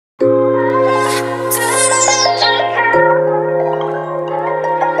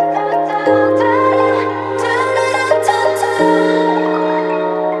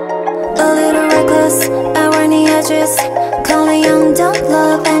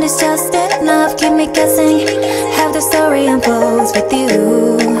and it's just enough. Keep me guessing, have the story unfolds with you.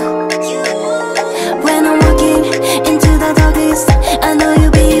 When I'm walking into the darkest, I know you'll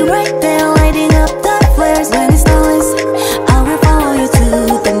be right there, lighting up the flares. When it's starless, I will follow you to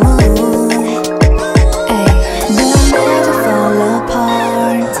the moon. Ay, we'll never fall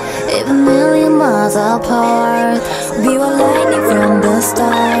apart, even million miles apart. We were lightning from the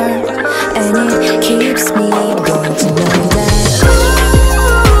start, and it keeps me going to know that.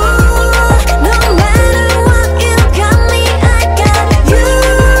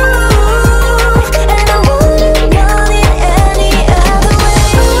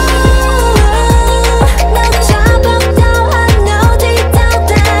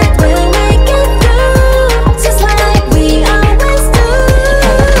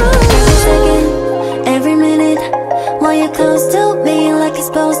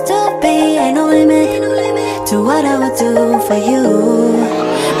 To what I would do for you.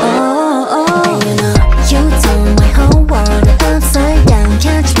 Oh, oh. And you know, you turn my whole world upside down.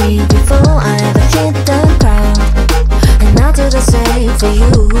 Catch me before I ever hit the ground, and I'll do the same for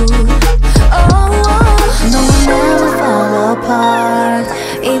you. Oh, oh. No one ever fall apart,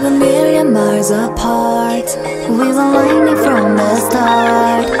 even million miles apart. We were lightning from the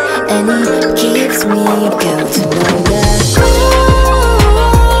start, and it keeps me going to know that.